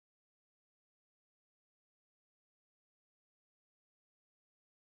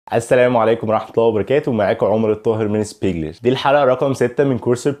السلام عليكم ورحمة الله وبركاته. معاكم عمر الطاهر من سبيجلش. دي الحلقة رقم 6 من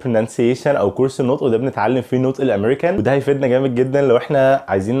كورس البرونانسيشن او كورس النطق، وده بنتعلم فيه النطق الامريكان، وده هيفيدنا جامد جدا لو احنا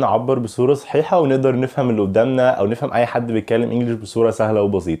عايزين نعبر بصورة صحيحة ونقدر نفهم اللي قدامنا او نفهم اي حد بيتكلم انجلش بصورة سهلة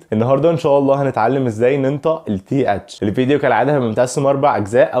وبسيطة. النهارده ان شاء الله هنتعلم ازاي ننطق التي اتش. الفيديو كالعادة هيبقى متقسم 4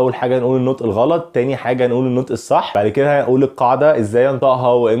 اجزاء. اول حاجة نقول النطق الغلط، تاني حاجة نقول النطق الصح، بعد كده هنقول القاعدة ازاي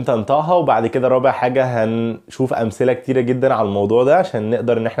انطقها وامتى انطقها، وبعد كده رابع حاجة هنشوف امثلة كتيرة جدا على الموضوع ده عشان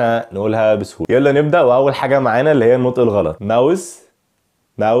نقدر ان احنا نقولها بسهولة. يلا نبدأ. واول حاجة معانا اللي هي النطق الغلط. ماوس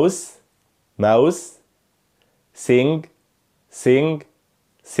ماوس ماوس. سينج سينج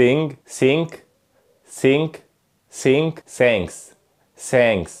سينج سينك سينك سينك. سانكس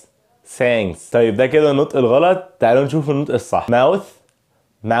سانكس سانكس. طيب ده كده النطق الغلط. تعالوا نشوف النطق الصح. ماوث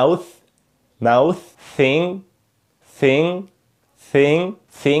ماوث ماوث. ثينج ثينج ثينج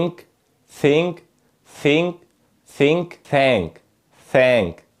ثينك ثينك ثينك ثينك. ثانك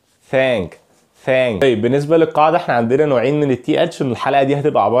ثانك ثانك ثانك. طيب بالنسبه للقاعده احنا عندنا نوعين من التي اتش. الحلقه دي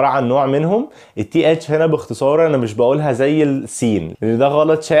هتبقى عباره عن نوع منهم. التي اتش هنا باختصار انا مش بقولها زي السين، لان ده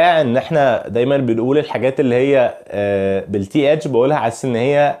غلط شائع ان احنا دايما بنقول الحاجات اللي هي بالتي اتش بقولها على اساس ان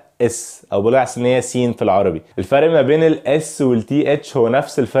هي اس، او بقولها على اساس ان هي سين في العربي. الفرق ما بين الاس والتي اتش هو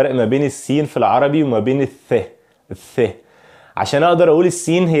نفس الفرق ما بين السين في العربي وما بين الث. عشان اقدر اقول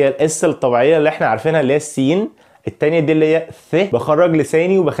السين هي الاس الطبيعيه اللي احنا عارفينها اللي هي السين، التانية دي اللي هي ث، بخرج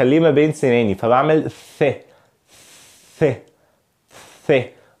لساني وبخليه ما بين سناني فبعمل ث ث.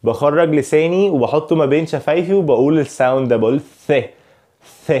 بخرج لساني وبحطه ما بين شفايفي وبقول الساوند ده، بقول ث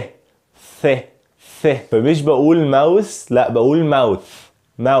ث ث ث. فمش بقول ماوس، لا بقول ماوث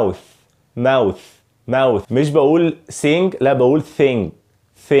ماوث ماوث ماوث. مش بقول سينج، لا بقول ثينج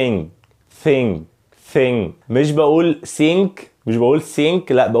ثينج ثينج ثينج. مش بقول سينك، مش بقول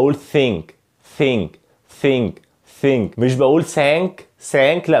سينك، لا بقول ثينك ثينك ثينك ثينك. مش بقول سانك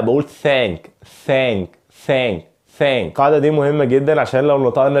سانك، لا بقول ثانك ثانك ثانك ثانك. القاعدة دي مهمة جدا عشان لو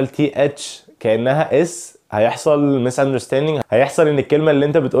نطقنا التي اتش كأنها اس هيحصل ميس اندرستاندينج. هيحصل ان الكلمة اللي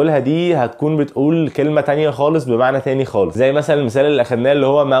انت بتقولها دي هتكون بتقول كلمة تانية خالص بمعنى تاني خالص. زي مثلا المثال اللي اخدناه اللي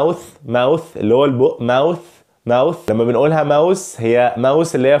هو ماوث ماوث اللي هو البق، ماوث ماوث. لما بنقولها ماوس هي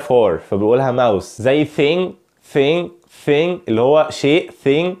ماوس اللي هي فور فبنقولها ماوس. زي thing thing thing اللي هو شيء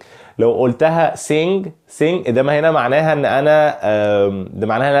thing. لو قلتها sing sing ده ما هنا معناها ان انا ده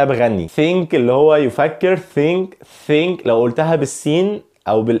معناها ان انا بغني. think اللي هو يفكر think think. لو قلتها بالسين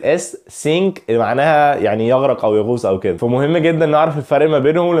او بالاس sink معناها يعني يغرق او يغوص او كده. فمهم جدا نعرف الفرق ما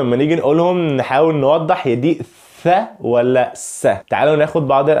بينهم لما نيجي نقولهم، نحاول نوضح هي دي ث ولا س. تعالوا ناخد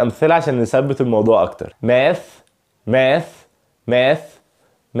بعض الامثله عشان نثبت الموضوع اكتر. math math math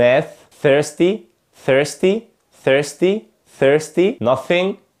math. thirsty thirsty thirsty thirsty. nothing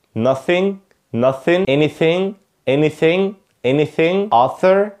nothing nothing. anything anything anything.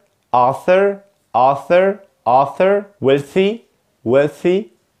 author author author author. wealthy wealthy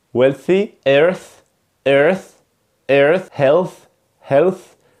wealthy. earth earth earth. health health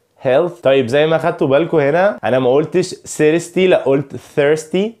health. طيب زي ما خدتوا بالكم هنا انا ما قلتش thirsty، لا قلت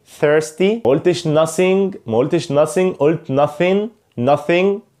thirsty thirsty. ما قلتش nothing، ما قلتش nothing، قلت nothing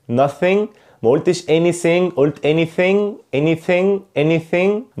nothing nothing. ما قلتش anything، قلت anything anything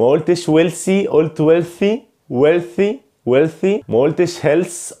anything. ما قلتش wealthy، قلت wealthy wealthy wealthy. ما قلتش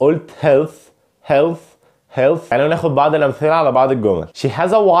health، قلت health health health. تعالوا ناخد بعض الامثله على بعض الجمل. She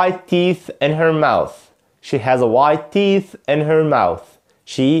has a white teeth in her mouth. She has a white teeth in her mouth.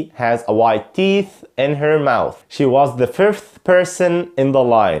 She has a white teeth in her mouth. She was the 5th person in the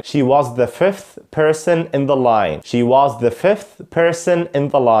line. She was the 5th person in the line. She was the 5th person in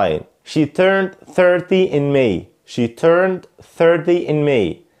the line. She turned 30 in May. She turned 30 in May.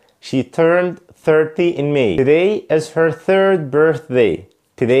 She turned 30 in May. Today is her 3rd birthday.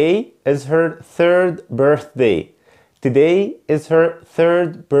 Today is her 3rd birthday. Today is her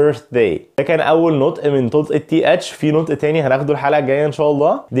 3rd birthday. ده كان اول نطق من نطق التي اتش. في نطق تاني هناخده الحلقه الجايه ان شاء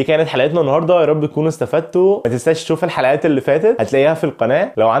الله. دي كانت حلقتنا النهارده، يا رب تكونوا استفدتوا. ما تنساش تشوف الحلقات اللي فاتت هتلاقيها في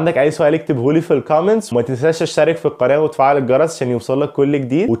القناه. لو عندك اي سؤال اكتبه لي في الكومنتس، وما تنساش تشترك في القناه وتفعل الجرس عشان يوصلك كل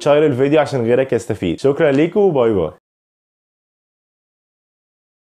جديد، وتشير الفيديو عشان غيرك يستفيد. شكرا ليكم وباي باي.